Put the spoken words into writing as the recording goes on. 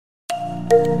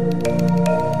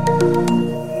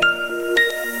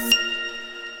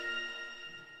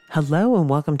Hello and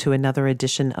welcome to another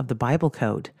edition of the Bible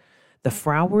Code, the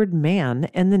Froward Man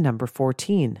and the number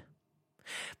 14.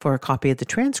 For a copy of the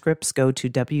transcripts, go to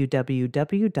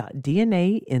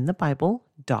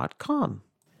www.dnainthebible.com.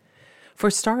 For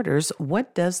starters,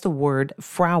 what does the word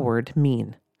froward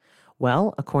mean?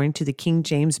 Well, according to the King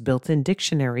James built-in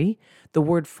dictionary, the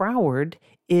word froward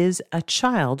is a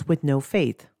child with no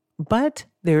faith. But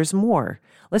there's more.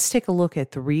 Let's take a look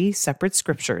at 3 separate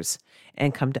scriptures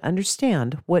and come to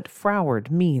understand what froward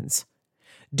means.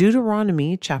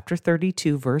 Deuteronomy chapter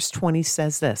 32 verse 20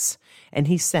 says this, "And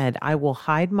he said, I will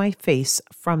hide my face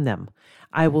from them.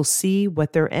 I will see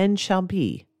what their end shall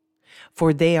be.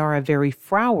 For they are a very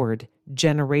froward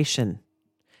generation,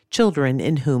 children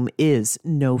in whom is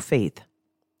no faith."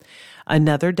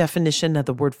 Another definition of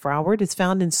the word froward is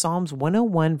found in Psalms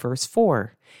 101 verse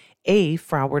 4. "A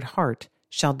froward heart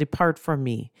shall depart from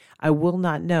me. I will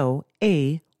not know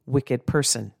a wicked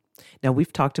person." Now,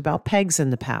 we've talked about pegs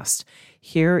in the past.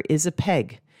 Here is a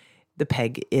peg. The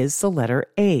peg is the letter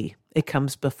A. It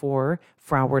comes before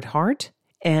froward heart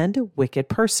and wicked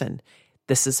person.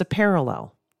 This is a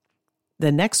parallel.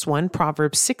 The next one,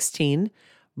 Proverbs 16,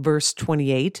 verse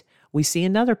 28, we see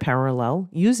another parallel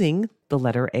using the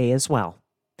letter A as well.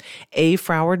 "A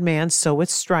froward man soweth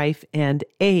strife, and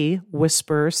a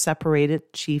whisperer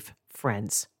separated chief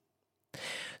friends."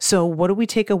 So what do we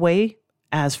take away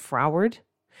as froward?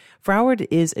 Froward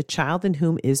is a child in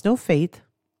whom is no faith.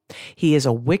 He is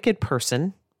a wicked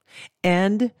person.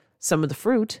 And some of the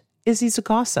fruit is he's a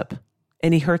gossip.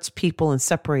 And he hurts people and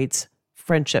separates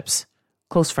friendships,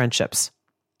 close friendships.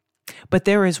 But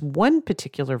there is one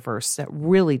particular verse that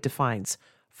really defines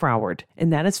froward,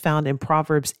 and that is found in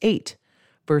Proverbs 8,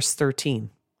 verse 13.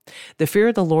 "The fear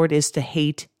of the Lord is to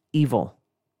hate evil."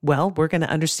 Well, we're going to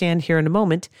understand here in a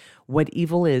moment what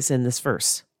evil is in this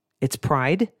verse. It's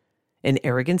pride and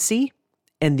arrogancy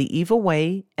and the evil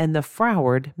way and the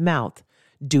froward mouth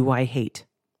do I hate.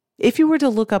 If you were to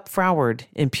look up froward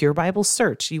in pure Bible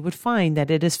search, you would find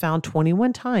that it is found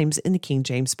 21 times in the King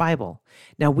James Bible.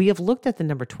 Now, we have looked at the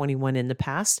number 21 in the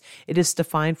past. It is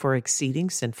defined for exceeding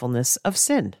sinfulness of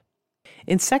sin.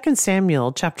 In 2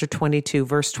 Samuel chapter 22,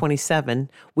 verse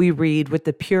 27, we read, "With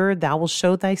the pure thou wilt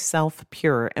show thyself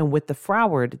pure, and with the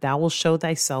froward thou wilt show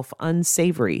thyself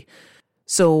unsavory."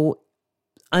 So,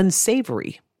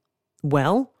 unsavory.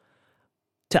 Well,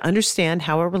 to understand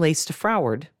how it relates to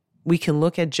froward, we can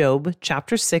look at Job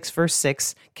chapter 6, verse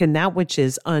 6. "Can that which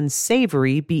is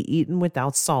unsavory be eaten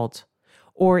without salt?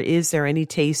 Or is there any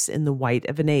taste in the white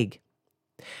of an egg?"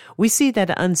 We see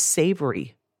that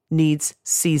unsavory needs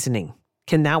seasoning.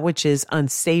 Can that which is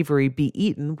unsavory be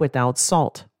eaten without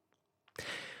salt?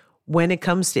 When it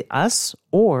comes to us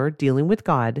or dealing with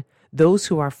God, those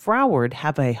who are froward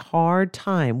have a hard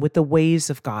time with the ways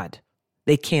of God.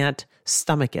 They can't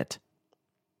stomach it.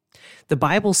 The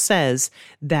Bible says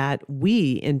that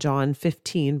we, in John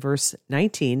 15, verse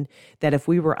 19, that if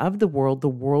we were of the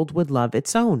world would love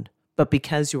its own. But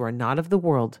because you are not of the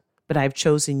world, but I have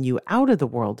chosen you out of the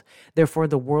world, therefore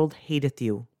the world hateth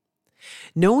you.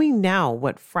 Knowing now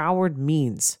what froward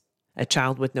means, a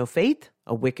child with no faith,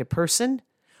 a wicked person,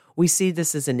 we see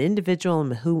this as an individual in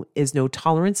whom is no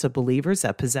tolerance of believers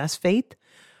that possess faith.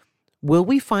 Will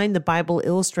we find the Bible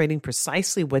illustrating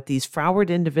precisely what these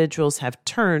froward individuals have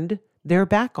turned their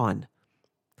back on?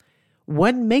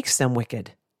 What makes them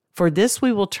wicked? For this,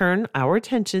 we will turn our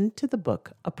attention to the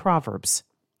book of Proverbs.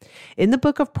 In the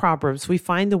book of Proverbs, we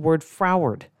find the word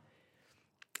froward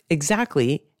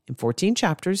exactly in 14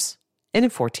 chapters and in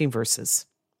 14 verses.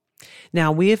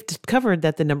 Now, we have covered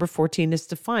that the number 14 is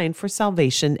defined for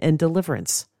salvation and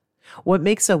deliverance. What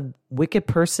makes a wicked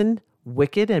person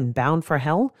wicked and bound for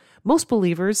hell? Most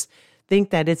believers think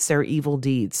that it's their evil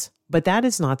deeds, but that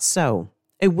is not so.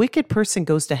 A wicked person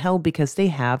goes to hell because they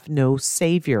have no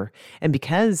Savior, and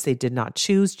because they did not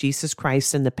choose Jesus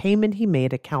Christ and the payment he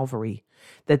made at Calvary,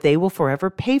 that they will forever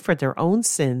pay for their own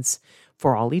sins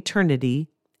for all eternity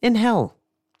in hell.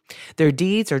 Their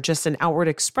deeds are just an outward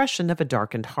expression of a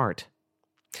darkened heart.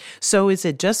 So is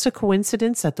it just a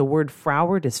coincidence that the word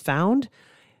froward is found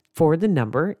for the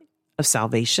number of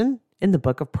salvation in the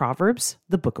book of Proverbs,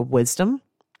 the book of wisdom?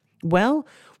 Well,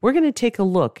 we're going to take a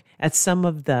look at some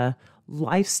of the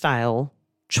lifestyle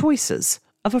choices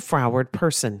of a froward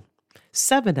person.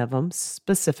 7 of them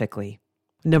specifically.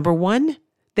 Number 1,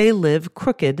 they live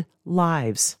crooked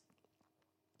lives.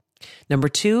 Number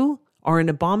 2, are an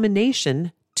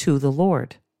abomination to the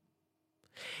Lord.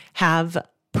 Have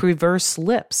perverse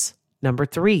lips. Number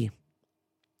 3.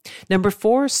 Number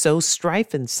 4, sows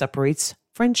strife and separates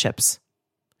friendships.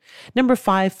 Number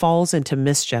 5, falls into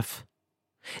mischief.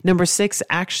 Number 6,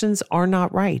 actions are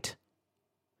not right.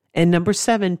 And number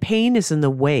 7, pain is in the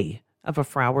way of a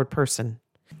froward person.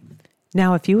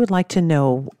 Now, if you would like to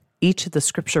know each of the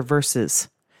scripture verses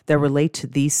that relate to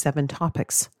these 7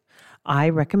 topics, I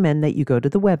recommend that you go to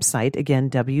the website, again,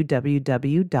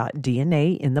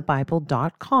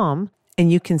 www.dnainthebible.com,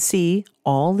 and you can see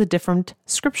all the different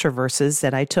scripture verses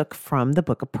that I took from the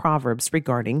book of Proverbs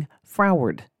regarding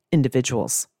froward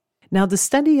individuals. Now, the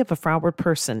study of a froward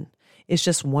person is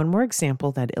just one more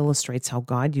example that illustrates how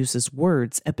God uses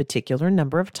words a particular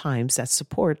number of times that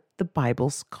support the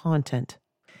Bible's content.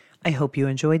 I hope you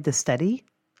enjoyed the study.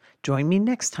 Join me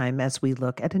next time as we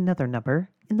look at another number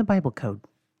in the Bible Code.